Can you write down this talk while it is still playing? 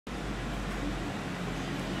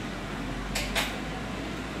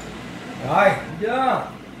Rồi, chưa?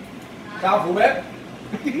 Sao phụ bếp?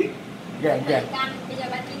 Gàng. Bây giờ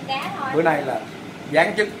ba chiên cá thôi. Bữa nay là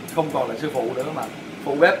giáng chức không còn là sư phụ nữa mà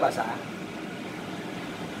phụ bếp bà xã.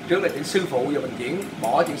 Trước là chữ sư phụ, giờ mình chuyển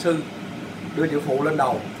bỏ chữ sư, đưa chữ phụ lên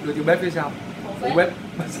đầu, đưa chữ bếp phía sau. Phụ bếp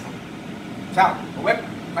bà xã. Sao? Phụ bếp.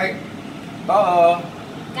 Đây. Có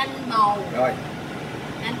Canh màu. rồi.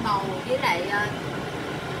 Canh màu với lại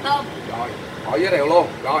tôm. Rồi, hỏi giới thiệu luôn.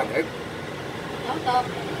 Rồi, để Nấu tôm.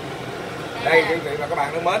 đây quý vị và các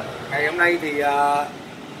bạn thân mến, ngày hôm nay thì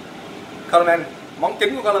món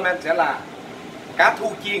chính của Cơm sẽ là cá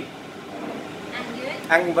thu chiên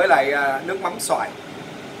ăn với lại nước mắm xoài,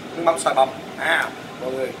 nước mắm xoài bầm.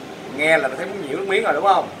 Mọi người nghe là thấy muốn nhiễu nước miếng rồi đúng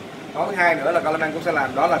không? Món thứ hai nữa là Cơm cũng sẽ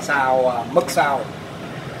làm, đó là xào mứt xào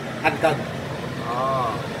hành cần.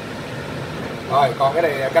 Rồi còn cái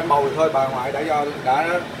này canh bầu thì thôi, bà ngoại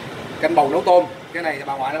đã canh bầu nấu tôm, cái này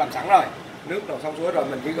bà ngoại đã làm sẵn rồi, nước đồ xong xuôi rồi,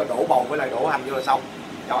 mình chỉ cần đổ bầu với lại đổ hành vô là xong.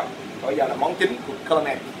 Rồi bây giờ là món chính của Cơm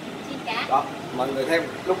đó, mọi người thêm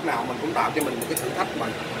lúc nào mình cũng tạo cho mình một cái thử thách mà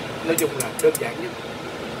nói chung là đơn giản nhất.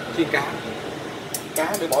 Chiên cá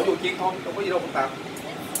để bỏ vô chiên thôi, không có gì đâu phức tạp.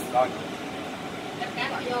 Rồi Cá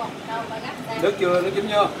bỏ vô đâu mà gấp nước chưa, nước chín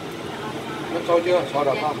chưa, nước sôi chưa, sôi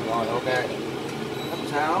rồi không? Rồi ok. Gấp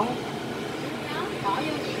sao bỏ vô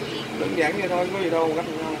nhẹ nhàng, đơn giản vậy thôi, có gì đâu gấp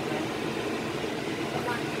nhau.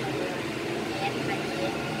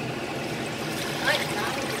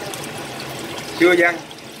 Chưa văng.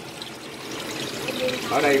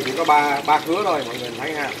 Ở đây chỉ có ba khứa thôi, mọi người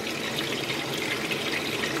thấy ha.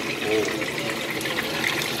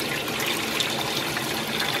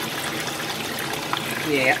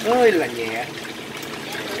 Nhẹ ơi là nhẹ,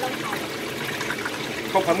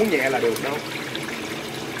 không phải muốn nhẹ là được đâu.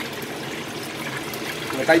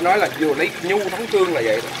 Người ta nói là vừa lấy nhu thắng cương là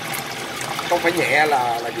vậy, không phải nhẹ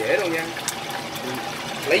là dễ đâu nha.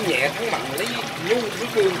 Lấy nhẹ thắng mạnh, lấy nhu thắng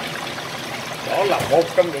cương, đó là một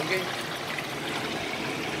trong những cái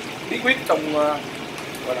bí quyết trong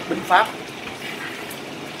gọi là binh pháp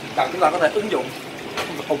cần chúng ta có thể ứng dụng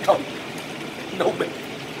vào trong nấu binh.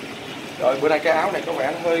 Rồi bữa nay cái áo này có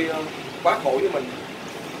vẻ nó hơi quá khổ với mình.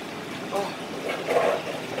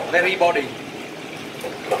 Very body.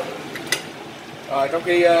 Rồi trong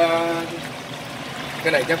khi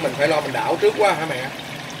cái này chắc mình phải lo mình đảo trước quá hả mẹ?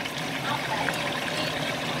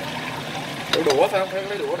 Đổ đũa phải không? Phải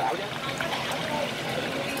lấy đũa đảo chứ.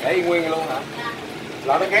 Để nguyên luôn hả?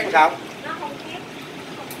 Lỡ nó khét sao?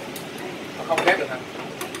 Nó không khét được hả?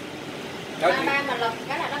 Ba mà lật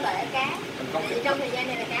cái là nó bể cá. Trong thời gian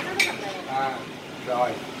này là cá nó rất là mềm. Rồi,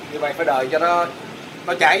 như vậy phải đợi cho nó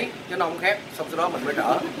cháy chứ nó không khét, xong sau đó mình mới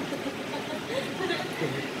rỡ.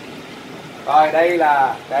 Rồi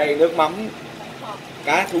đây nước mắm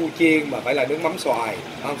cá thu chiên mà phải là nước mắm xoài.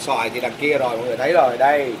 Không, xoài thì đằng kia rồi mọi người thấy rồi.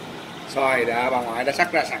 Đây xoài đã bà ngoại đã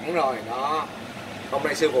sắc ra sẵn rồi đó. Hôm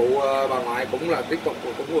nay sư phụ bà ngoại cũng là tiếp tục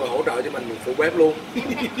cũng vừa hỗ trợ cho mình phụ bếp luôn.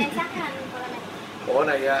 Em sắc anh. Ủa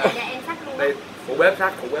này em sắc luôn. đây phụ bếp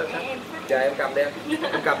sắc. Chờ em cầm đi,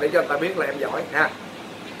 em cầm để cho người ta biết là em giỏi ha.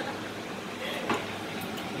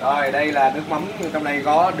 Rồi đây là nước mắm, trong đây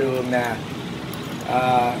có đường nè,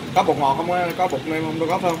 có bột ngọt không, có bột nem không,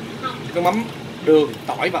 có không? Nước mắm, đường,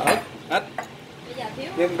 tỏi và ớt hết.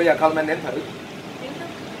 Nhưng bây giờ Cơm nếm thử.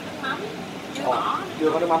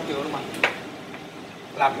 Chưa có nước mắm,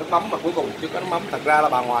 làm nước mắm mà cuối cùng chưa có nước mắm. Thật ra là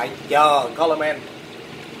bà ngoại chờ Cơm.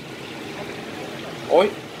 Ôi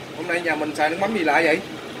hôm nay nhà mình xài nước mắm gì lạ vậy?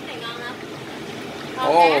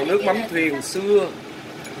 Nước mắm thuyền xưa,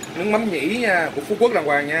 nước mắm nhĩ nha, của Phú Quốc đàng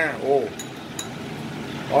hoàng nha.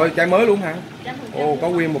 Ôi chai mới luôn hả? Có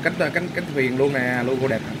nguyên một cánh thuyền luôn nè, logo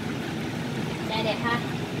đẹp hả? Đẹp ha.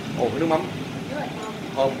 Cái nước mắm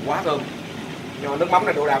thơm, quá thơm. Nhưng mà nước mắm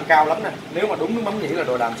này độ đạm cao lắm nè, nếu mà đúng nước mắm nhĩ là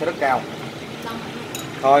độ đạm sẽ rất cao.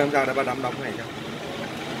 Thôi không sao, để ba đậm cái này cho.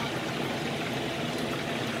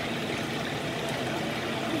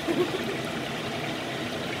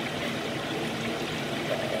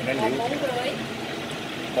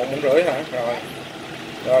 Một muỗng rưỡi hả?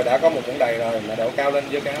 Rồi đã có một muỗng đầy rồi, mà đổ cao lên,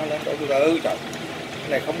 dơ cao lên, đổ từ từ. Trời, cái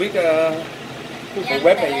này không biết phụ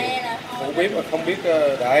bếp này, phụ bếp mà không biết.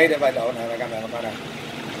 Đây để vài độ này, vài camera này.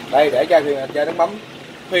 Đây để chai nước mắm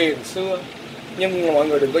thuyền xưa, nhưng mọi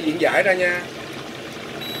người đừng có diễn giải ra nha.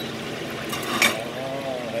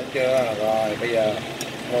 Thấy chưa? Rồi bây giờ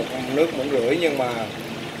một nước muỗng rưỡi, nhưng mà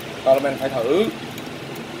Cơm phải thử.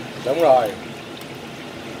 Đúng rồi.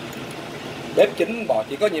 Bếp chính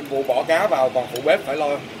chỉ có nhiệm vụ bỏ cá vào, còn phụ bếp phải lo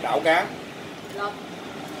đảo cá.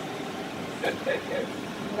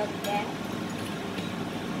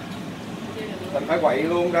 Mình phải quậy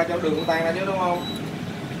luôn ra cho đường tan ra chứ đúng không?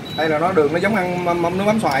 Đây là nó đường nó giống ăn mắm nước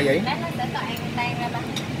mắm xoài vậy. Lát nó sẽ toàn tan ra ba.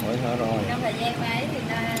 Rồi. Trong thời gian ấy thì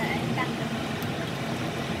ta ăn canh.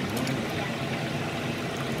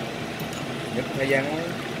 Nhất thời gian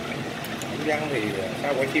văn thì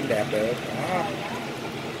sao quay phim đẹp được đó.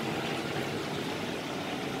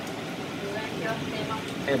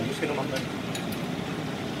 Em chút xíu nó mắm lên.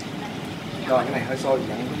 Rồi cái này hơi sôi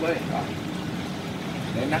dặn xuống với rồi.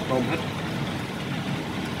 Để nát tôm hết.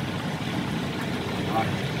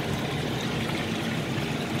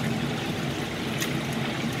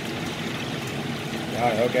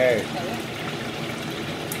 Rồi ok.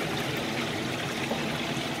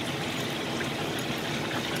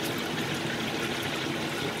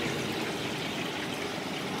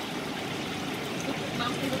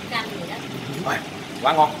 Rồi,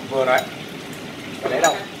 quá ngon, vừa rồi. Để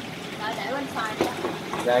đâu? Để bên xoài.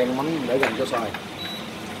 Đây nó mắm để gần cho xoài.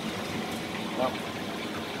 Không.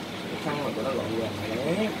 Xăng mà tụi nó lộn rồi.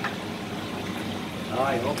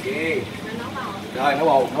 Rồi ok. Rồi nó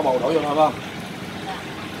bầu đổ vô thôi không?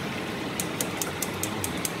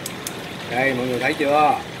 Đây mọi người thấy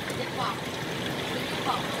chưa?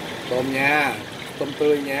 Tôm nha, tôm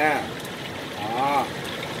tươi nha. Đó.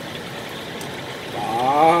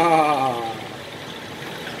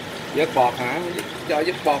 Vớt bọt hả? Cho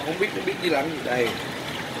vớt bọt không biết gì làm gì đây.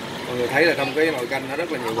 Mọi người thấy là trong cái nồi canh nó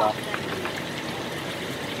rất là nhiều bọt.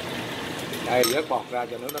 Đây vớt bọt ra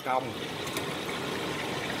cho nước nó cong.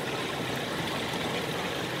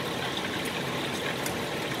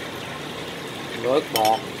 Vớt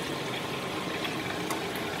bọt.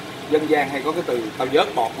 Dân gian hay có cái từ tao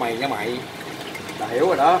vớt bọt mày nha mày. Là hiểu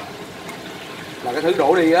rồi đó. Là cái thứ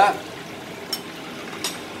đổ đi á.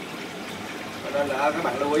 Nên là các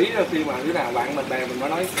bạn lưu ý khi mà đứa nào bạn mình bè mình mới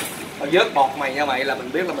nói tao vớt bọt mày nha mày là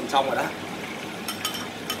mình biết là mình xong rồi đó.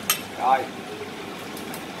 Rồi.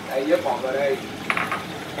 Đây vớt bọt rồi đây.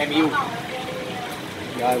 Em yêu.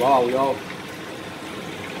 Rồi bỏ bầu vô.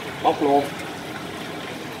 Bóc luôn.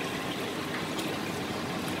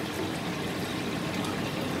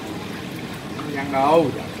 Không ăn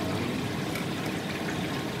đâu.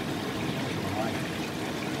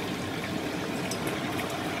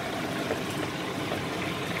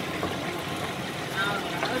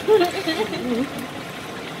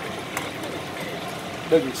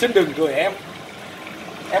 Đừng cười em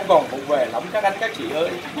còn bụng về lắm các anh các chị ơi.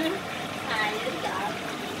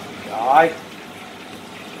 Rồi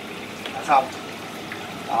đã xong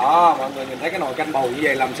đó. Mọi người nhìn thấy cái nồi canh bầu như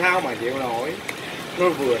vậy làm sao mà chịu nổi. Nó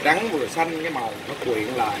vừa trắng vừa xanh, cái màu nó quyện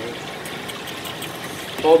lại.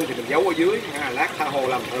 Tôm thì mình giấu ở dưới nha, lát tha hồ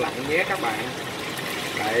làm thợ lặn nhé các bạn.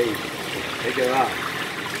 Đây thấy chưa?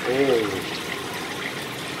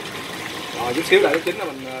 Rồi chút xíu lại nước chính là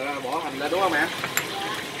mình bỏ hành lên đúng không mẹ?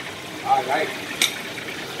 Rồi đây.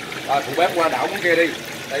 Rồi phụ bếp qua đảo món kia đi.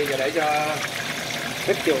 Đây giờ để cho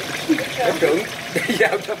bếp trưởng để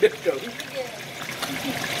giao cho bếp trưởng.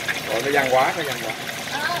 Rồi nó văng quá.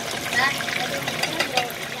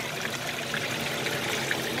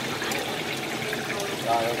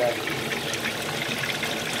 Rồi ok.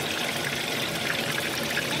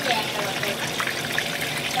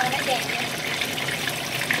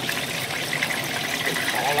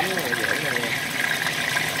 Khó lắm rồi dễ nè.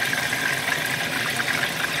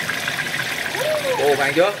 Ồ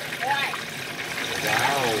vàng chưa?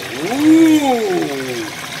 Wow.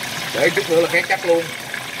 Để chút nữa là khét chắc luôn.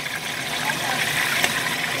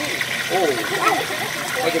 Thôi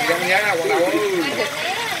chùm dông nhá, quần đầu ơi.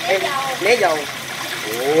 Em né dầu.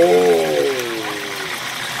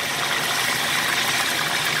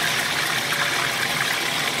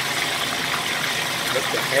 Rất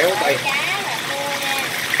là khéo tay.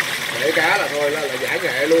 Để cá là thôi là giải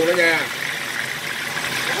nghệ luôn đó nha.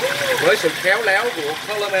 Với sự khéo léo của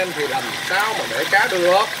Coleman thì làm sao mà để cá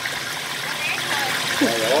được.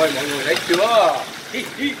 Trời ơi mọi người thấy chưa?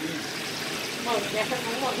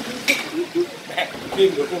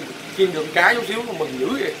 Chiên được cá chút xíu mừng dữ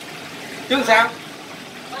vậy. Chứ sao?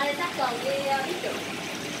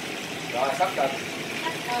 Rồi sắp rồi.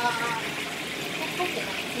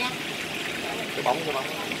 Cái bóng.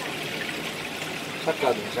 Sắp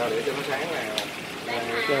cần sao để cho nó sáng nào.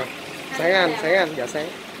 Sáng anh, dạ sáng.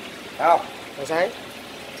 Thấy không? Dạ sáng.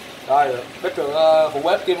 Rồi, bếp trưởng phụ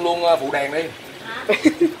bếp kim luôn phụ đèn đi.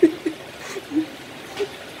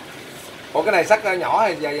 Ủa cái này sắt nhỏ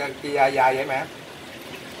hay dài vậy mẹ?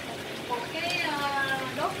 Một cái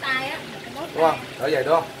đốt tay á. Đúng không? Ở vậy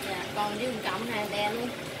đúng không? Dạ, còn với cộng này đè luôn.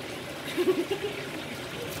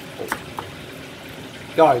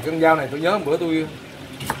 Trời, con dao này tôi nhớ hôm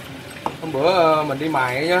bữa mình đi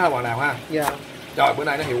mài nhớ bạn nào ha. Dạ. Trời bữa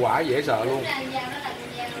nay nó hiệu quả dễ sợ luôn.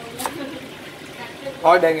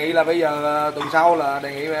 Thôi đề nghị là bây giờ tuần sau là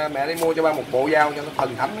đề nghị mẹ đi mua cho ba một bộ dao cho nó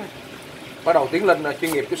thần thánh, bắt đầu tiến lên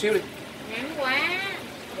chuyên nghiệp chút xíu đi. Ngắn quá,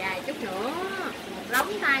 dài chút nữa, một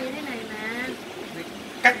đống tay như thế này mà.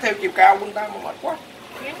 Cắt theo chiều cao của người ta mà mệt quá.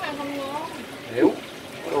 Ngắn qua không ngon. Hiểu,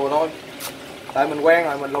 có đùa thôi. Tại mình quen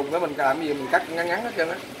rồi, mình lùng cái mình làm cái gì mình cắt ngắn ngắn hết trơn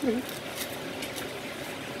á.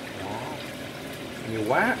 Nhiều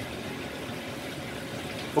quá.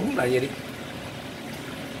 Túm lại vậy đi.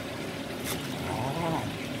 Đó.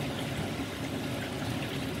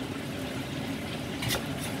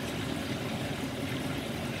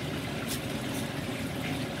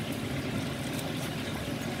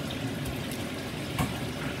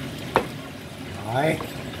 Rồi.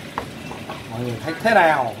 Mọi người thấy thế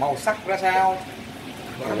nào? Màu sắc ra sao?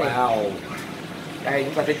 Wow. Đây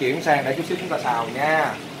chúng ta sẽ chuyển sang để chút xíu chúng ta xào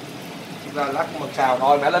nha. Chúng ta lắc mực xào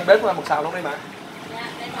thôi, mẹ lên bếp mực xào luôn đi mà. Dạ,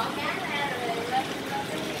 để bỏ cá ra rồi lên.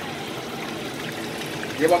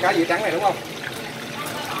 Vậy bỏ cá vị trắng này đúng không?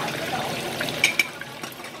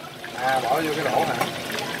 À bỏ vô cái đổ hả?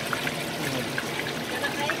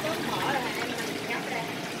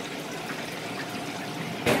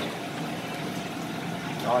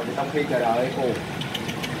 Rồi thì trong khi chờ đợi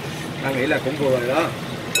ta nghĩ là cũng vừa rồi đó.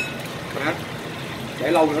 Đó.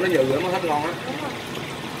 Để lâu nữa nó nhừ nữa mới hết ngon á.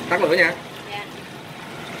 Tắt lửa nha. Dạ.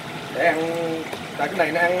 Để ăn, tại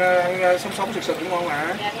cái này nó ăn sống sống sực sực cũng ngon mà.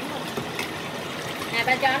 Dạ đúng rồi. Nè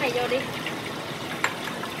ba cho cái này vô đi.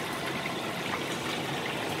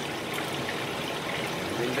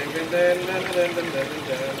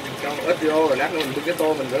 Cho một ít vô rồi lát nữa mình bưng cái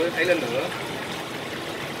tô mình rửa thấy lên nữa.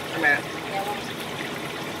 Thấy mẹ. Dạ vâng.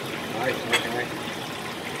 Rồi, rồi.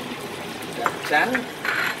 Sán.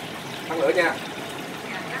 Tắt lửa nha.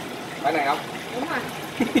 Phải này không? Đúng rồi.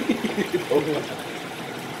 Đúng rồi.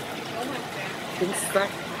 Đúng rồi. Chính xác.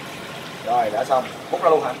 Rồi đã xong, múc ra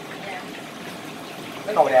luôn hả? Dạ.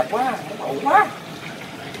 Cái nồi đẹp quá, múc ủ quá.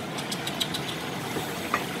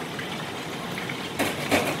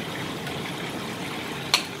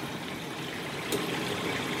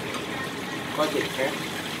 Có chuyện khác.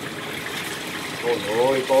 Ôi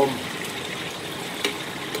ôi tôm.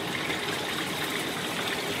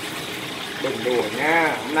 Đừng đùa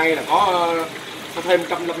nha, hôm nay là có thêm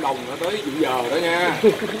 150 đồng nữa tới dự giờ đó nha.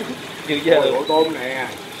 Dự giờ. Ôi, tôm nè,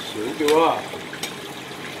 xỉu chưa?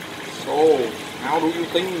 So, how do you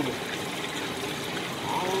think?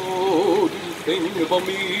 How do you think about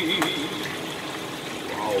me?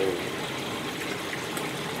 Wow.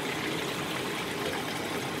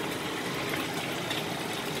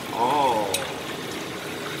 Oh.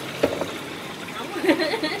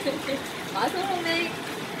 Bỏ xuống luôn đi.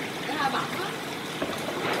 Để hơi bỏng á.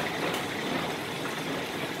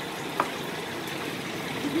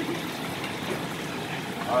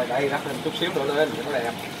 Rồi đây rắc thêm chút xíu nữa lên cho nó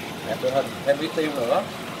đẹp. Đẹp được hình, thêm tí tiêu nữa.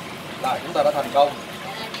 Rồi chúng ta đã thành công.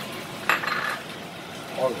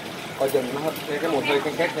 Ôi, coi chừng nó cái mùi hơi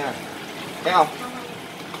khét nha. Khét không?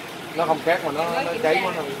 Nó không khét mà nó cháy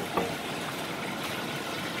quá.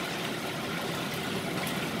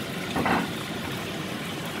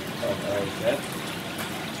 Trời ơi, chết.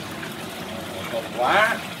 Tốt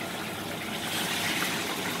quá.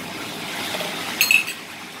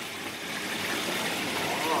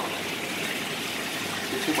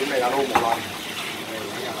 Cái bự này là luôn một lần.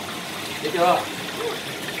 Thấy chưa?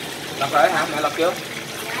 Lật rồi hả? Mẹ lật chưa?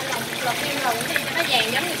 Dạ, lọc thêm lần đi cho nó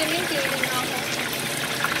vàng giống như cái miếng chiên ngon hơn.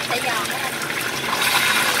 Sẽ giòn đó anh.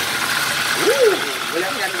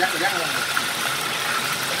 Dắt.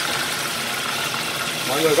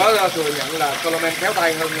 Mọi người có thừa nhận là Solomon khéo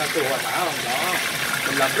tay hơn từ Hòa Tả không? Đó.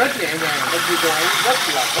 Mình làm rất nhẹ nhàng, trong khi cô ấy rất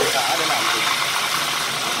là vất vả để làm việc.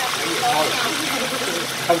 Cái gì thôi.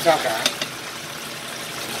 Không sao cả.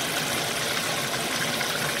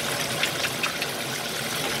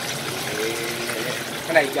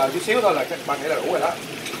 Cái này chờ chút xíu thôi là các bạn nghĩ là đủ rồi đó.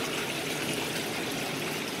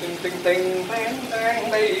 Tinh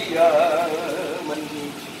đang bây giờ mình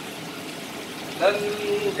lên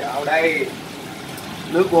chào đây.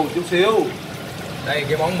 Nước vô một chút xíu. Đây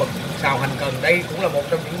cái món mực xào hành cần, đây cũng là một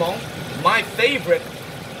trong những món my favorite.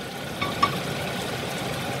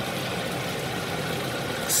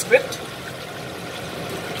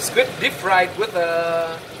 Squid deep fried with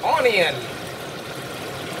onion.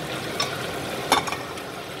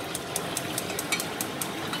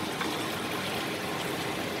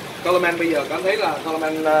 Solomon bây giờ cảm thấy là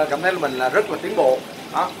mình là rất là tiến bộ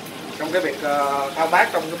đó trong cái việc thao tác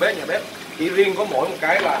trong cái bếp, nhà bếp. Chỉ riêng có mỗi một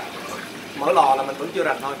cái là mở lò là mình vẫn chưa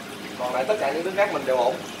rành thôi, còn lại tất cả những thứ khác mình đều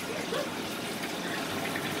ổn.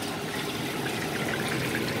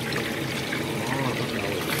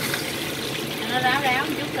 nó ráo ráo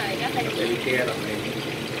một chút rồi đó là đi kia rồi này.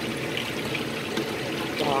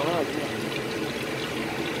 Đó.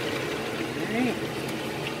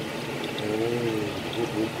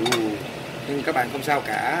 Nhưng các bạn không sao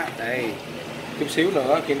cả. Đây, chút xíu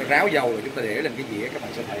nữa khi nó ráo dầu rồi chúng ta để lên cái dĩa các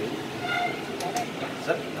bạn sẽ thấy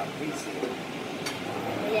rất là quý xịn.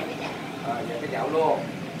 Giờ cái chảo luôn.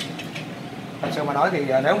 Thật sự mà nói thì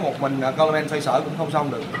nếu một mình Coleman xoay sở cũng không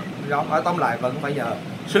xong được. Đó, nói tóm lại vẫn phải nhờ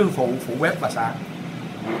sư phụ phụ bếp và xã.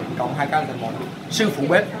 Cộng hai cái thành một. Sư phụ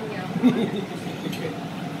bếp.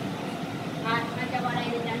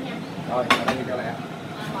 Rồi, ở đây cho lẹ.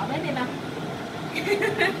 Mở bếp đi ba.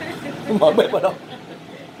 Mở bếp ở đâu?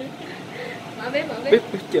 Mở bếp, mở bếp. Bếp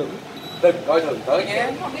trưởng. Đừng coi thường tới nhé.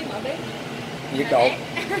 Không biết mở bếp. Nhiệt độ.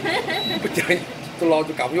 Trời, tôi lo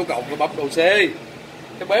tôi cộng vô cộng tôi bấm độ C.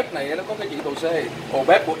 Cái bếp này nó có cái chữ độ C. Ồ,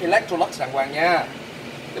 bếp của Electrolux đàng hoàng nha.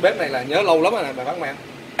 Cái bếp này là nhớ lâu lắm rồi nè bà bác mẹ.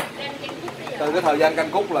 Từ cái thời gian canh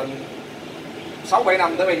cúc là 6-7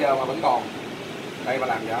 năm tới bây giờ mà vẫn còn. Đây mà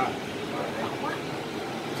làm cho.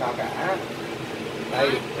 Sao cả. Đây,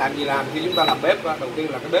 làm gì làm khi chúng ta làm bếp đầu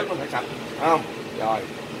tiên là cái bếp nó phải sạch, phải không? Rồi.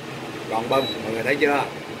 Gọn bông, mọi người thấy chưa?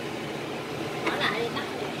 Mở lại đi tắt.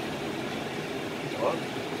 Ủa,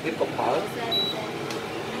 tiếp tục mở.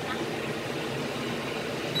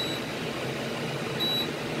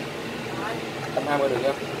 120 được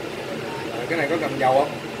chưa? Rồi, cái này có cần dầu không?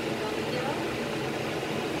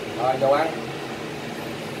 Rồi, dầu ăn.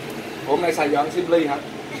 Hôm nay xài dầu ăn Simply hả?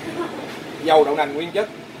 Dầu đậu nành nguyên chất.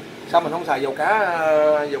 Sao mình không xài dầu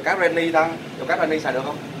cá Renny ta? Dầu cá Renny xài được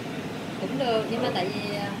không? Cũng được, nhưng mà tại vì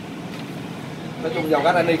nói chung dầu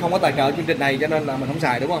cá Renny không có tài trợ chương trình này cho nên là mình không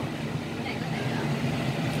xài đúng không?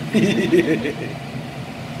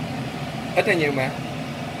 Ít hay nhiều mà?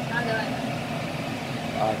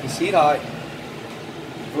 Rồi, cái xí thôi.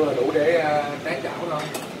 Vừa đủ để tráng chảo thôi.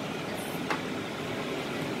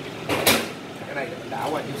 Cái này mình đảo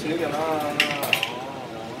qua chút xíu cho nó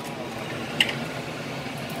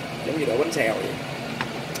giống như đổ bánh xèo vậy.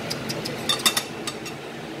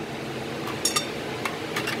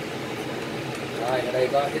 Rồi, ở đây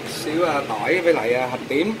có ít xíu tỏi với lại hành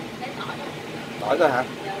tím. Tỏi thôi hả?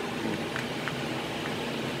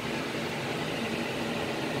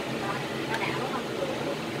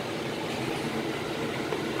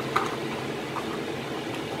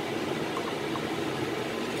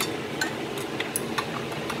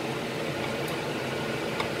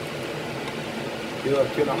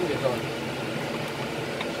 Chưa nóng vậy thôi.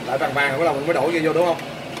 Tại vàng vàng bắt đầu mình mới đổ vô đúng không?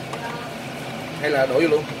 Hay là đổ vô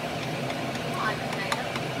luôn?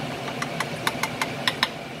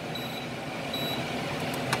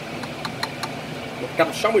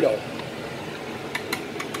 160 độ.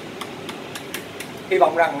 Hy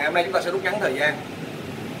vọng rằng ngày hôm nay chúng ta sẽ rút ngắn thời gian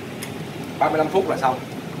 35 phút là xong.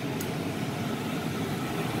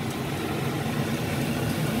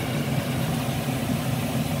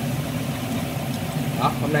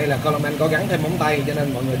 Đó, hôm nay là Coleman có gắn thêm móng tay cho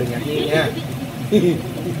nên mọi người đừng ngạc nhiên nha.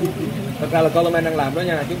 Thật ra là Coleman đang làm đó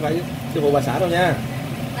nha, chứ không phải sư phụ bà xã đâu nha.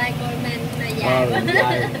 Tay Coleman này dài quá.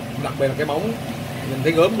 Dài. Đặc biệt là cái móng nhìn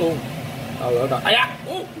thấy gớm luôn. Rồi. Ai da.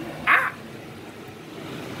 Rồi.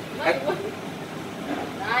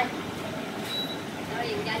 Rồi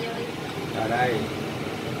dừng ra vô đi. Rồi đây.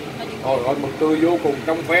 Ôi mực tươi vô cùng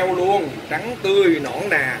trong veo luôn, trắng tươi nõn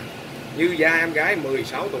nà như da em gái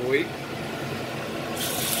 16 tuổi.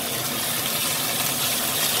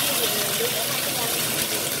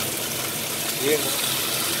 Chiên.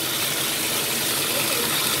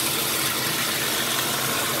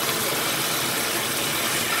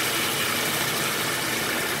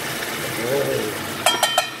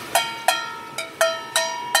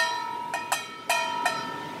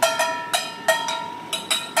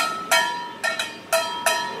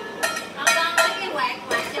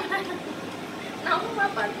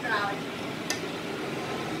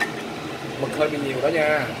 Mực hơi bị nhiều đó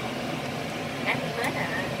nha. Cắt hết à.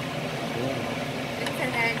 Cắt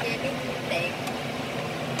ra che cái điện.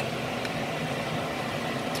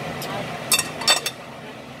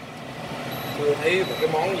 Chưa thấy một cái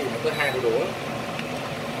món gì mà tới 2 đũa.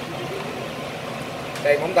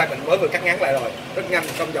 Đây móng tay mình mới vừa cắt ngắn lại rồi, rất nhanh,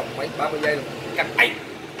 trong vòng mấy 30 giây luôn. Cắt ấy.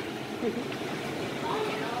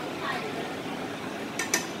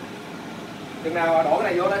 Chừng nào đổ cái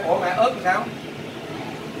này vô đây, ủa mẹ ớt thì sao?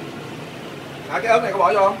 Hả, cái ớt này có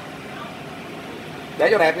bỏ vô không? Để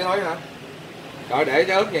cho đẹp vậy thôi hả? Rồi để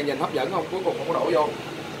cái ớt nhìn hấp dẫn không? Cuối cùng không có đổ vô.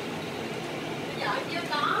 Giờ chưa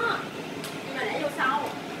có. Nhưng mà để vô sau.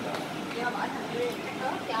 Vô bỏ thành riêng cắt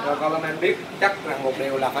ớt cho. Rồi con anh biết chắc rằng một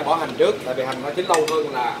điều là phải bỏ hành trước, tại vì hành nó chín lâu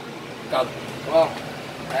hơn là cần, đúng không?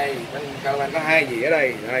 Đây, con anh có 2 dĩa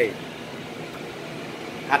đây, đây.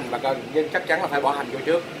 hành và cần, nhưng chắc chắn là phải bỏ hành vô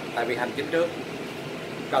trước, tại vì hành chín trước.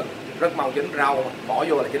 Cần rất mau chín, rau bỏ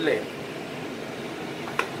vô là chín liền.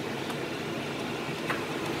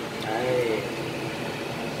 Đây.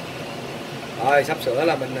 Rồi sắp sửa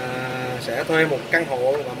là mình sẽ thuê một căn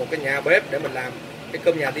hộ và một cái nhà bếp để mình làm cái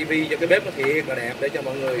cơm nhà TV cho cái bếp nó thiệt là đẹp để cho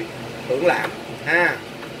mọi người thưởng lãm ha.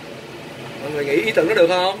 Mọi người nghĩ ý tưởng nó được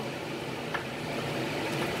không?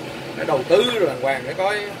 Để đầu tư rồi đàng hoàng, để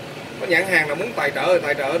có nhãn hàng nào muốn tài trợ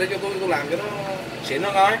để cho tôi làm cho nó xịn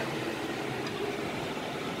nó nói.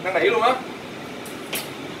 Năn nỉ luôn á.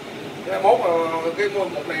 Cái mốt cái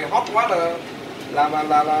một này hot quá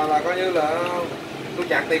là coi như là tôi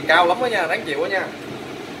chạc tiền cao lắm đó nha, đáng chịu đó nha.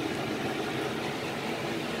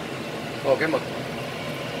 Ồ cái mực,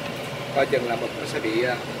 coi chừng là mực nó sẽ bị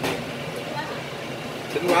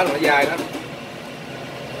chín quá là nó dai đó.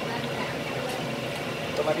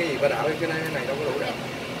 Có mấy cái gì có đảo cái này đâu có đủ đâu.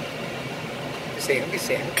 Cái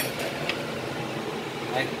xẻng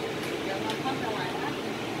đây.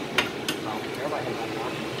 Không, kéo lại hình thành đó.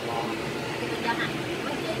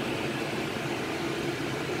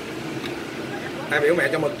 Hai biểu mẹ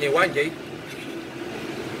cho mực nhiều quá anh chị.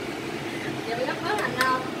 Giờ bị gấp bớt hành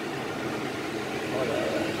không?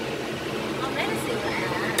 Không lấy nó xìu lại à.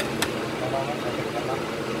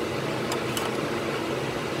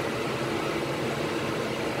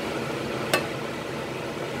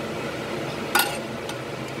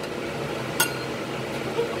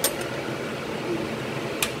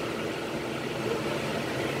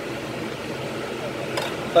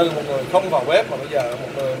 Từ một người không vào bếp mà bây giờ một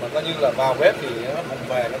người mà coi như là vào bếp thì nó cũng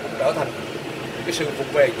về, nó cũng trở thành cái sự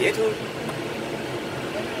phục về dễ thương,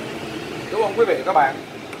 đúng không quý vị các bạn?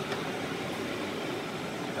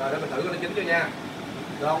 Rồi để mình thử nó chín chưa nha,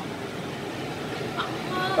 được không?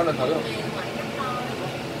 Có nên thử không?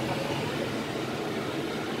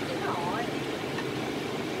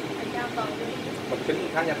 Mực chín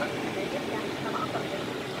khá nhanh đó.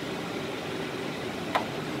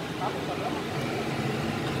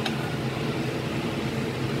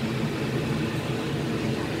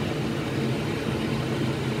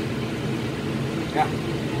 Nha.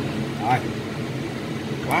 Rồi.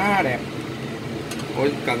 Quá đẹp.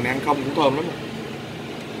 Ôi cần này ăn không cũng thơm lắm.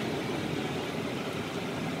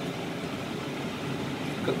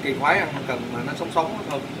 Cực kỳ khoái ăn cần mà nó sống sống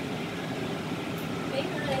thơm.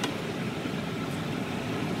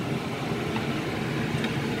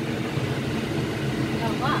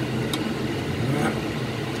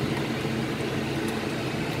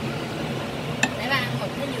 Để ba ăn một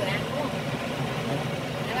cái dừa ăn đúng không?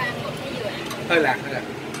 Để ba ăn một cái dừa ăn. Hơi lạc. Cái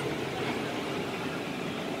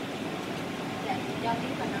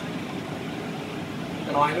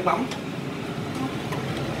nồi nước mắm.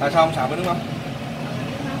 Tại sao không xào với nước mắm?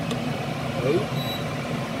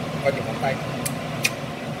 Coi chừng ngón tay.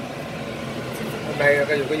 Hôm nay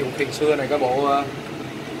cái vụ thuyền xưa này, cái bộ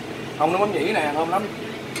không nước mắm nhĩ nè, thơm lắm.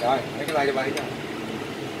 Rồi, lấy cái tay cho bà đi nha.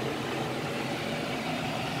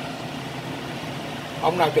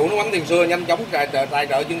 Ông nào chủ nước mắm tiền xưa nhanh chóng tài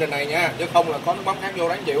trợ chương trình này nha, chứ không là có nước mắm khác vô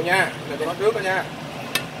đáng chịu nha. Để tôi nói trước đó nha.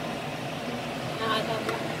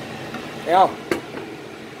 Thấy không?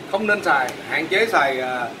 Không nên xài, hạn chế xài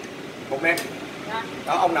bột nêm.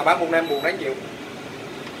 Đó, ông nào bán bột nêm buồn đáng chịu.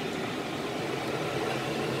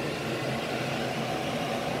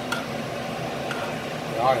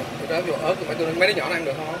 Rồi, cái đó vô ớt thì mấy đứa nhỏ ăn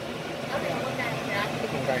được không?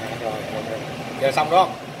 Không cay hả? Rồi, ok. Giờ xong đó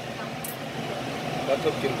không? Kết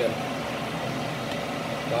thúc chương trình.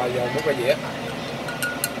 Rồi giờ múc ra dĩa.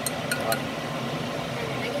 Rồi.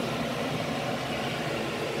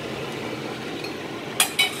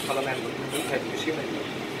 Thôi anh muốn thêm một xíu này.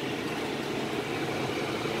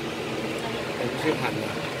 Thêm một xíu hành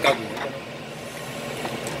cần.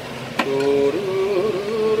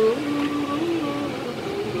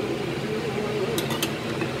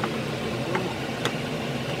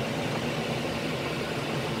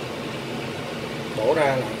 Đổ ra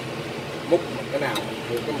là múc cái nào,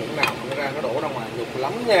 được cái muỗng nào nó ra nó đổ ra ngoài nhục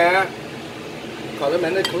lắm nha. Còn lên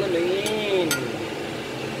lên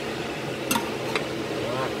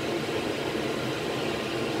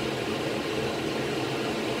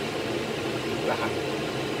là hành.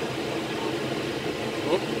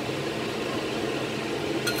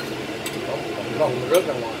 Còn rớt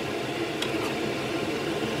ra ngoài.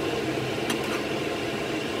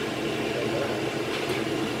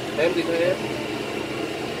 Thêm thì thêm.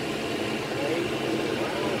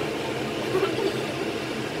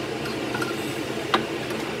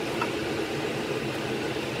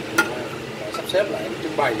 Sắp xếp lại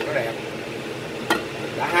trưng bày cho nó đẹp.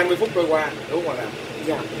 Đã 20 phút trôi qua đúng không nào?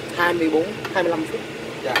 Dạ, 24, 25 phút.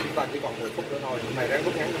 Dạ, chúng ta chỉ còn 10 phút nữa thôi. Hôm nay ráng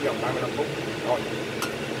rút ngắn trong vòng 35 phút. Rồi.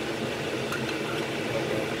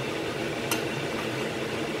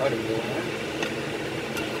 Thôi đừng nhiều quá.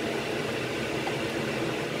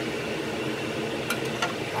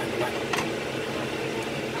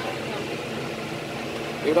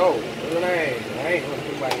 Yêu đâu? Yêu này. Đấy, mình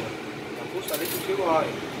trưng bày 5 phút sau đấy chút xíu thôi.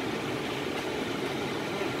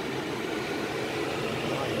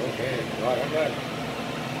 Rồi, ok. Rồi, ăn lên.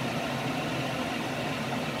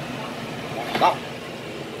 Đâu?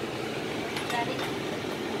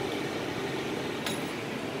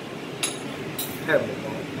 Thêm một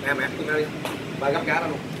con. Em ăn ra đi. Ba gấp cá đó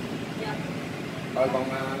luôn. Dạ. Rồi còn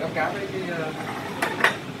gấp cá với cái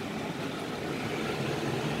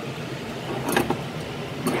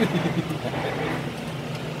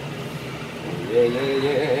yeah, yeah,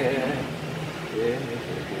 yeah. Yeah.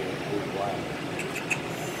 Wow.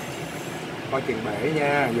 Coi chừng bể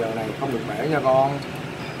nha, giờ này không được bể nha con.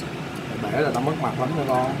 Bể là tao mất mặt lắm nha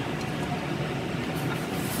con.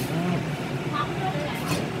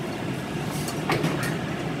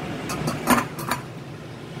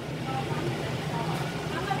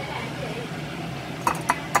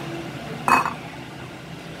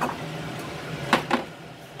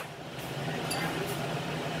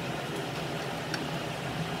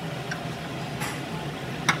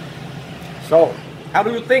 So, how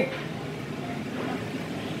do you think?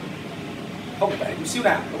 Không tệ chút xíu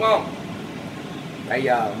nào, đúng không? Bây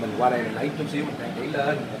giờ mình qua đây mình lấy chút xíu mình trang trí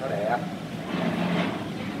lên cho nó đẹp.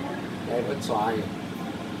 Đây ít xoài.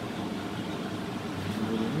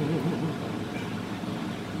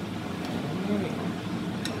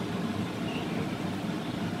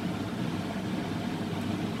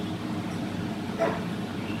 Đây.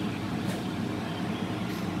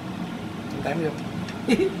 Tém vô.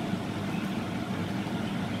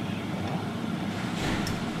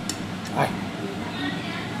 Rồi.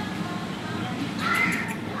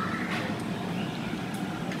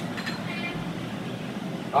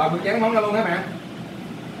 Rồi, bữa chén món ra luôn hả mẹ?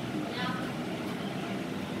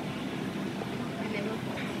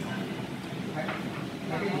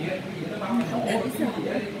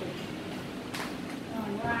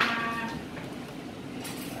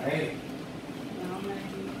 Đây.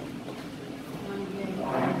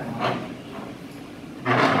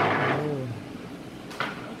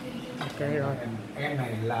 Ok rồi. Em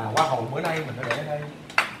này là hoa hồng bữa nay mình phải để ở đây.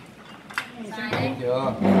 Được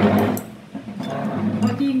chưa?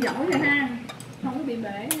 Ôi chiên giỏi rồi ha, không có bị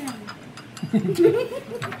bể ha.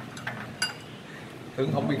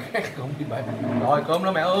 Tưởng không bị khác, không bị bể. Rồi cơm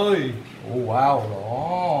đó mẹ ơi. Wow,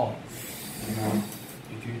 đó.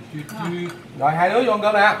 Rồi hai đứa vô ăn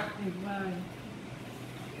cơm nè.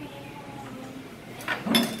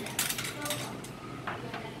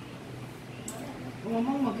 Ủa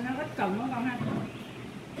món mực nó rất cần đó con ha.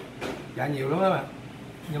 Dạ nhiều lắm đó mà.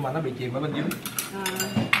 Nhưng mà nó bị chìm ở bên dưới.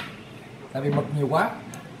 Tại vì mực nhiều quá.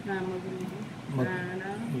 Mực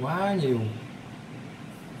quá nhiều.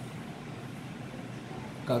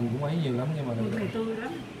 Cần cũng ấy nhiều lắm nhưng mà mực này tươi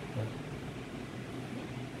lắm.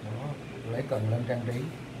 Đó, lấy cần lên trang trí.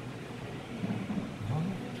 Đó.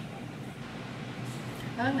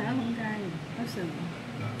 Ớt này không cay, ớt sừng.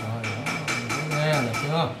 Rồi, đó, nghe được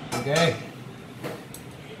chưa? Ok.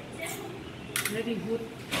 Very good.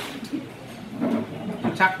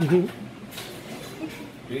 Sắc.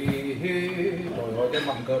 Trời ơi, cái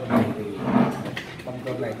mâm cơm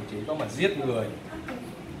này thì chỉ có mà giết người.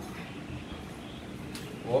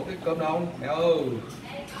 Ủa cái cơm đâu mẹ ơi?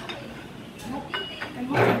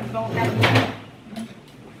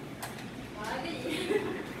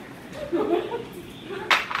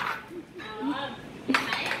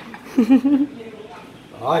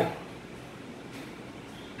 Rồi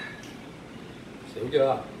xỉu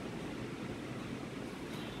chưa?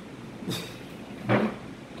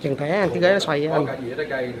 Chừng phải ăn cái ghế nó xoay với anh. Có cả dĩa trái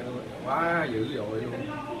cây quá dữ dội luôn.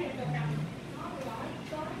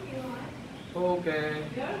 Ok.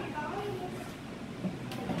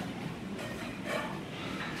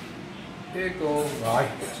 Cái cô rồi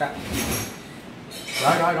sẵn.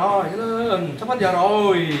 Rồi lên sắp hết giờ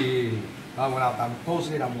rồi. Rồi ngồi nào tầm cô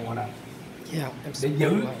sẽ đồng ngồi nào. Dạ, em Để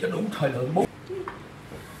giữ cho đúng thời lượng 4.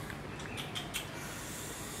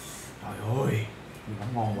 Trời ơi, vẫn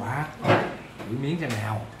ngon quá. Thử miếng xem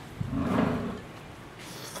nào.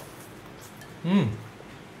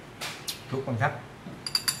 Thuốc bằng khách.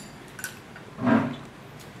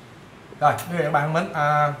 Rồi, quý vị và các bạn mến,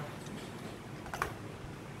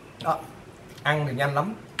 đó, ăn thì nhanh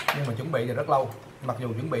lắm nhưng mà chuẩn bị thì rất lâu. Mặc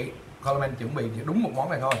dù chuẩn bị Coleman chuẩn bị chỉ đúng một món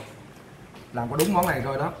này thôi, làm có đúng món này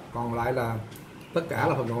thôi đó, còn lại là tất cả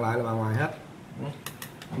là phần còn lại là bà Ngoài hết.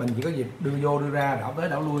 mình chỉ có dịp đưa vô đưa ra đảo tới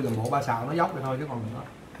đảo lui làm bộ ba xào nó dốc vậy thôi chứ còn nữa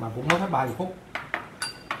mà cũng mới hết 30 phút,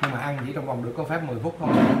 nhưng mà ăn chỉ trong vòng được có phép 10 phút thôi,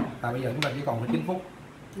 tại bây giờ chúng ta chỉ còn có 9 phút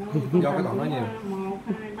do cái còn nói nhiều. 1,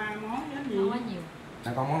 2, 3 món đó gì? Quá nhiều.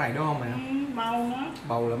 Là còn món này đúng không mẹ? Bầu nữa.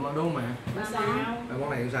 Bầu là món đúng không mẹ? Sao? Món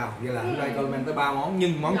này sao? Vậy là hôm nay cơm em tới 3 món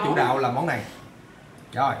nhưng món chủ đạo là món này.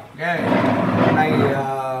 Rồi, ok. Hôm nay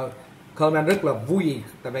cơm em rất là vui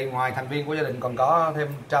tại vì ngoài thành viên của gia đình còn có thêm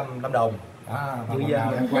 100 đồng. Đó, dư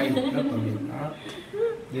giờ em quay rất là nhiều đó.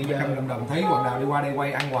 Dư giờ 100 đồng thấy quần nào đi qua đây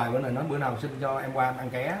quay ăn hoài bữa này nói bữa nào xin cho em qua ăn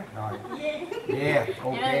ké. Rồi. Yeah,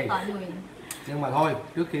 ok. Nhưng mà thôi,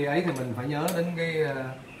 trước khi ấy thì mình phải nhớ đến cái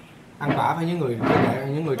ăn bả phải những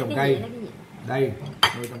người trồng cây. Đây,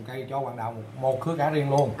 người trồng cây cho Hoàng Đạo một khứa cá riêng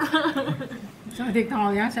luôn. Sao thiệt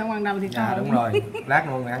thòi á, sao Hoàng Đạo thiệt thòi? Dạ đúng rồi, lát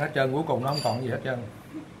luôn ăn hết trơn, cuối cùng nó không còn gì hết trơn.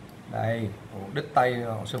 Đây, đít tay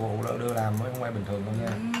sư phụ đưa làm mới không ai bình thường đâu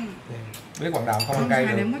nha. Biết Hoàng Đạo không ăn cay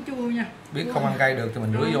được. Chua nha. Biết không ăn cay được thì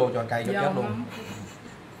mình rưới vô cho cay cho chết luôn.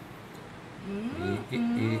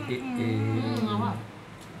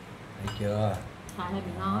 Thấy chưa?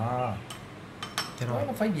 Đó.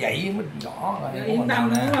 Nó phải vậy mới rõ rồi. Yên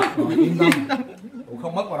tâm nè. Yên tâm.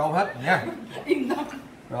 Không mất vào đâu hết nha. Yên tâm.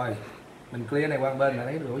 Rồi, mình clear này qua bên là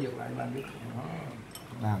lấy đổ giật lại bạn biết. Đó.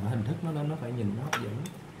 Làm cái hình thức nó phải nhìn nó hấp dẫn.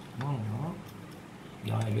 Đúng không? Đó.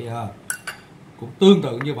 Rồi bây giờ cũng tương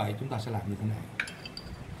tự như vậy chúng ta sẽ làm như thế này.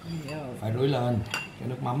 Phải rưới lên cái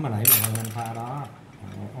nước mắm mà nãy mình lên pha đó.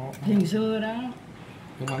 Thiền xưa đó.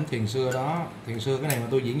 Nước mắm thiền xưa đó. Thiền xưa cái này mà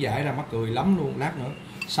tôi diễn giải ra mắc cười lắm luôn. Lát nữa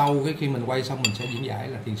sau cái khi mình quay xong mình sẽ diễn giải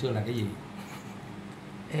là thiền xưa là cái gì.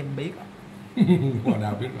 Em biết. Hoàng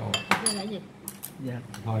Đạo biết rồi. Đây là gì? Dạ.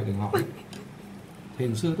 Thôi đừng hỏi.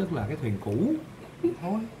 Thiền xưa tức là cái thuyền cũ.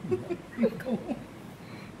 Thôi.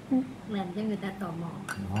 Làm cho người ta tò mò.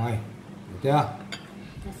 Rồi, được chưa?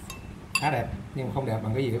 Khá đẹp, nhưng mà không đẹp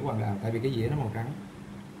bằng cái dĩa của Hoàng Đạo, tại vì cái dĩa nó màu trắng.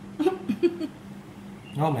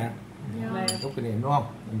 Đúng không mẹ? Rút kinh nghiệm đúng không?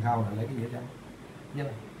 Mình thao là lấy cái dĩa trắng. Nhớ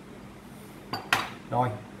này. Rồi,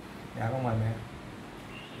 dạ con mời mẹ.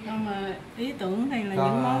 Con mà ý tưởng hay là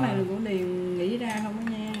những món này là của Điền nghĩ ra không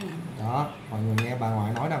đó nha. Đó, mọi người nghe bà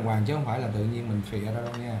ngoại nói đàng hoàng chứ không phải là tự nhiên mình phịa ra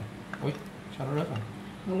đâu nha. Ui, sao nó rớt rồi?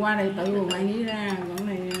 Rồi qua đây tự bà ngoại nghĩ ra, còn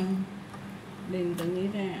này Điền tự nghĩ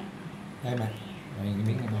ra. Đây mẹ, đây cái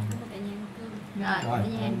miếng này ngon. Rồi,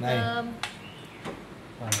 đây. Cơm.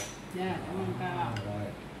 Dạ, cảm ơn con. Rồi.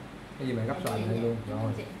 Cái gì mẹ gấp xoài đây luôn.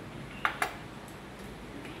 Rồi.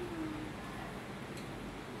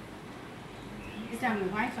 Cái trăm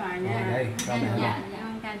mình khoái xoài nha. Rồi đây, cho mẹ. Dạ,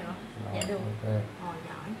 ăn cay được. Dạ được. Ok.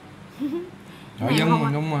 Giỏi. Rồi dân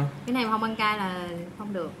mình đúng mà. Cái này mà không ăn cay là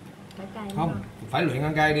không được. Phải cay. Không, phải luyện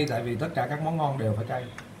ăn cay đi tại vì tất cả các món ngon đều phải cay.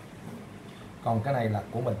 Còn cái này là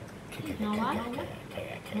của mình. Ngon quá.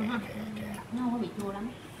 Ngon ha. Nó không có bị chua lắm.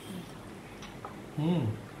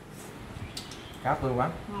 Cá tươi quá.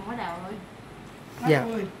 Ngon quá Đào ơi. Dạ.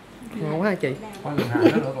 Ngon quá chị. Có lần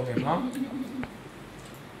hại nữa tội nghiệp nó.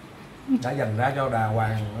 Đã dành ra cho Đà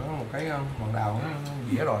Hoàng một cái Hoàng Đào nó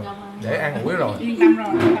dĩa rồi. Để ăn ủi rồi. Yên tâm rồi,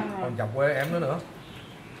 yên tâm rồi. Còn chọc quê em nữa.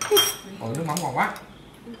 Ôi nước mắm ngon quá.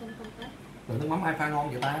 Rồi nước mắm ai pha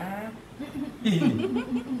ngon vậy ta?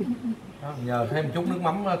 Đó, nhờ thêm một chút nước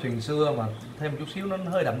mắm thuyền xưa mà thêm một chút xíu nó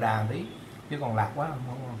hơi đậm đà tí chứ còn lạc quá không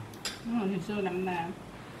ngon. Đúng rồi, thuyền xưa đậm đà.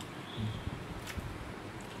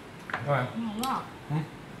 Các bạn. Ngon quá.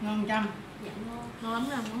 Ngon trăm. Dạ ngon. Ngon lắm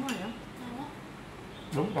là món này đó.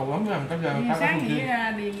 Đúng còn lắm làm cái giờ Sáng nghĩ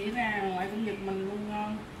ra, Điền nghĩ ra, ngoại cũng giật mình luôn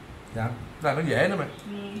ngon. Dạ, là nó dễ nữa mày.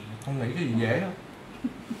 Không nghĩ cái gì dễ đó.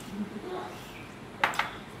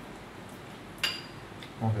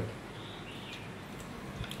 Ngon thiệt.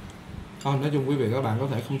 Thôi nói chung quý vị và các bạn có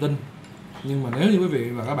thể không tin, nhưng mà nếu như quý vị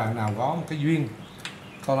và các bạn nào có một cái duyên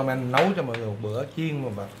comment nấu cho mọi người một bữa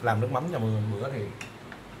chiên mà làm nước mắm cho mọi người một bữa thì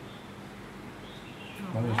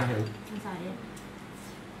mọi người sẽ hiểu.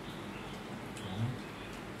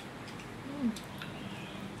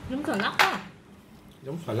 Giống xoài lắc á.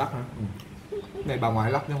 Giống xoài lắc hả? Này bà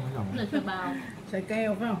ngoại lắc chứ không phải lòng. Này xoài bào. Xoài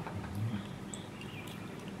keo phải không?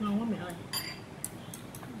 Ngon quá mẹ ơi.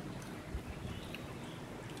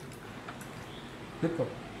 Tiếp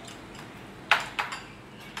tục.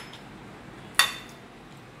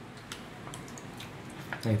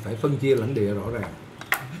 Này phải phân chia lãnh địa rõ ràng.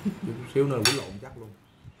 Chút xíu nữa quýnh lộn chắc luôn.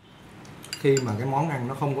 Khi mà cái món ăn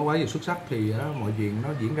nó không có quá gì xuất sắc thì mọi chuyện nó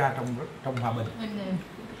diễn ra trong hòa bình.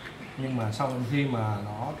 Nhưng mà sau khi mà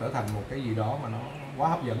nó trở thành một cái gì đó mà nó quá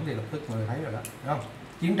hấp dẫn thì lập tức mọi người thấy rồi đó, đúng không?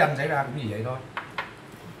 Chiến tranh xảy ra cũng như vậy thôi.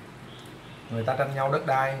 Người ta tranh nhau đất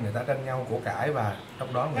đai, người ta tranh nhau của cải và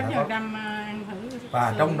trong đó người ta có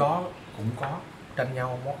và trong đó cũng có tranh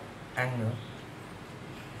nhau món ăn nữa.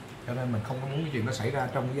 cho nên mình không có muốn cái chuyện nó xảy ra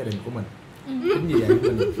trong cái gia đình của mình. Chính vì vậy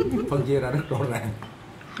mình phân chia ra rất rõ ràng.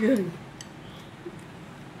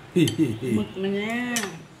 Mực này nha.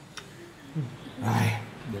 Rồi,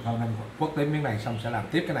 được không, anh quất đến miếng này xong sẽ làm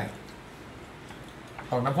tiếp cái này.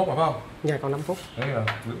 Còn 5 phút rồi phải không? Dạ còn 5 phút. Đấy rồi,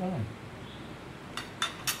 quyết lắm.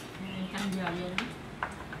 Canh giờ vậy đó.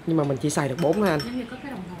 Nhưng mà mình chỉ xài được 4 thôi anh. Giống như có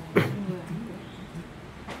cái đồng hồ.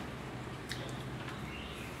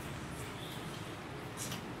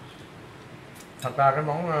 Thật ra cái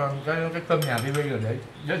món cái cơm nhà TV là để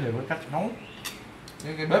giới thiệu cái cách nấu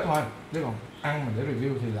cái bếp thôi, chứ còn ăn mà để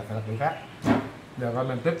review thì là phải là kiểu khác. Giờ coi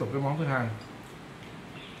mình tiếp tục cái món thứ hai,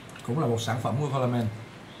 cũng là một sản phẩm của Coleman.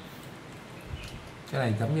 Cái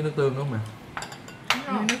này chấm với nước tương đúng không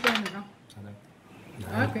ạ? Nước tương được không?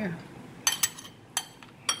 Đó kìa.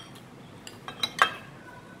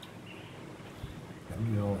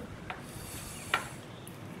 Chấm vô,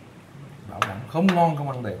 bảo đảm không ngon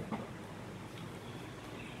không ăn được.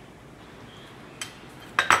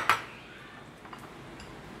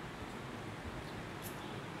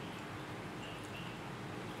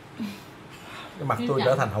 Cái mặt tôi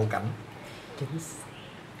trở thành hậu cảnh.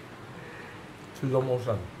 Slow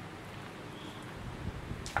motion.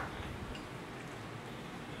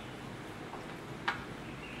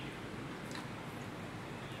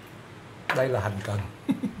 Đây là hành cần.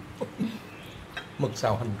 Mực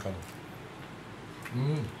xào hành cần.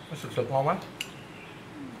 Nó sực sực ngon quá.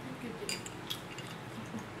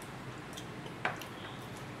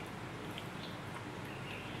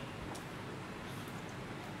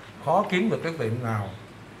 Khó kiếm được cái tiệm nào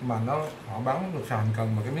mà họ bán được xào hành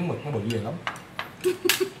cần mà cái miếng mực nó bự về lắm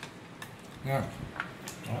nha.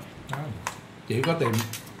 Đó. Chỉ có tiệm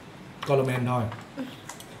Coleman thôi,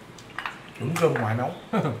 đúng cơm ngoài nấu.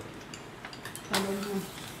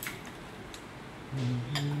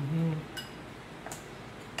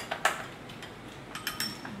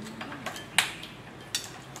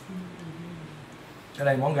 Cái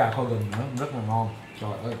đây món gà kho gừng nó rất là ngon.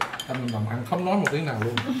 Trời ơi, anh làm ăn không nói một tiếng nào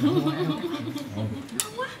luôn.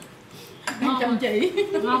 Ngon chăm chỉ.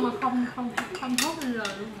 Ngon mà không thốt lên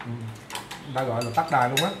lời luôn. Ta gọi là tắt đài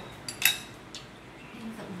luôn á.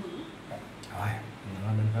 Rồi,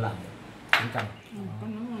 mình phải làm chén canh.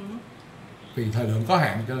 Vì thời lượng có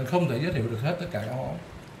hạn cho nên không thể giới thiệu được hết tất cả các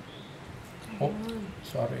món.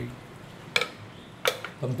 Sorry.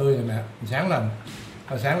 Tôm tươi này nè,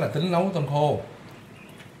 sáng là tính nấu tôm khô.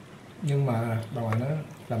 Nhưng mà bà ngoại nó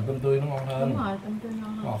làm tôm tươi nó ngon hơn. Đúng rồi, tôm tươi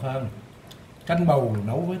ngon hơn. Ngọt hơn. Canh bầu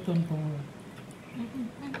nấu với tôm tươi.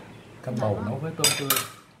 Canh bầu nấu với tôm tươi.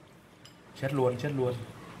 Chết luôn.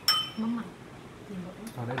 Mắm mặn.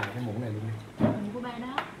 Thôi đấy là cái muỗng này luôn đi. Mình của ba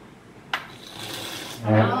đó.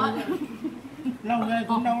 Lâu ghê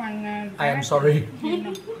cũng đâu ăn. I am sorry.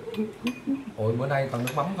 Ôi bữa nay toàn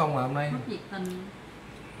nước mắm không à hôm nay. Mất nhiệt tình.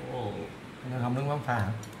 Không nước mắm pha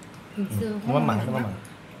hả? Nước mắm mặn.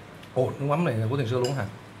 Ồ, nước mắm này là của Tiền Xưa luôn hả?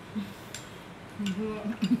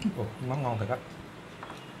 Ồ, nước mắm ngon thật á.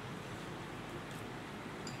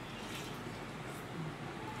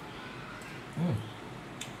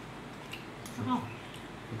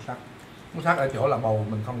 Nước sắc ở chỗ là bầu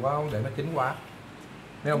mình không có để nó chín quá.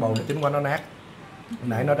 Nếu bầu nó chín quá nó nát.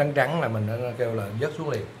 Nãy nó trắng là mình kêu là vớt xuống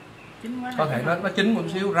liền. Có thể nó chín một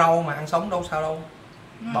xíu, rau mà ăn sống đâu sao đâu.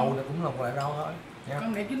 Bầu này cũng là một loại rau thôi nha.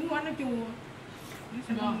 Còn để chín quá nó chua. Nó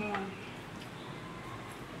sẽ ngon.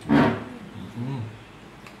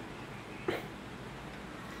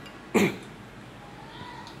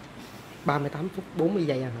 38 phút 40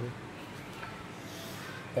 giây à.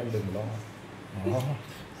 Em đừng lo.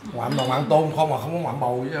 Ngoạm mà ngoạm tôm không mà không có ngoạm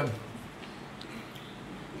bầu với em.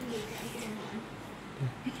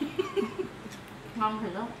 Ngon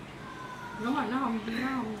thì đó. Đúng rồi, nó vừa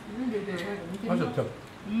thôi, Nó sực.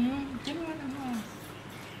 Chín quá nó ngon.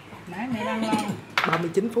 Nãy mẹ đang lo.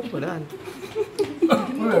 39 phút rồi đó anh.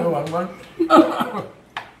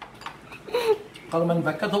 Thôi mình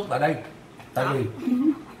phải kết thúc tại đây. Tại vì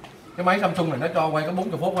cái máy Samsung này nó cho quay có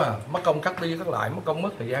 40 phút à, mất công cắt đi cắt lại, mất công mất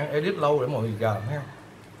thời gian edit lâu để mọi người chờ ha.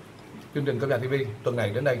 Chương trình Cơm Nhà TV tuần này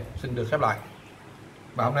đến đây xin được khép lại.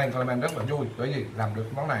 Và hôm nay Coleman rất là vui bởi vì làm được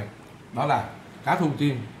món này. Đó là cá thu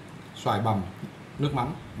chiên, xoài bằm, nước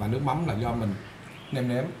mắm. Và nước mắm là do mình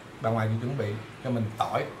nêm. Bà Ngoài thì chuẩn bị cho mình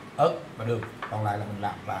tỏi, ớt và đường. Còn lại là mình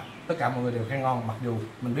làm và tất cả mọi người đều khen ngon, mặc dù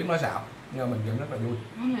mình biết nói xạo nhưng mà mình vẫn rất là vui.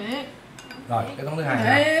 Rồi cái món thứ hai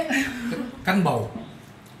là canh bầu.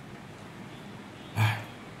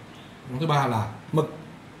 Món thứ ba là mực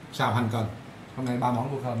xào hành cần. Hôm nay 3 món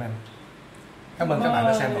của Coleman. Cảm ơn các bạn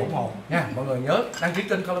đã xem và ủng hộ nha. Mọi người nhớ đăng ký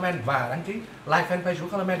kênh Coleman và đăng ký like fanpage của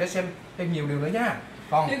Coleman để xem thêm nhiều điều nữa nha.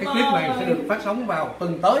 Còn cái clip này sẽ được phát sóng vào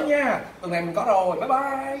tuần tới nha. Tuần này mình có rồi. Bye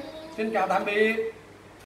bye. Xin chào tạm biệt.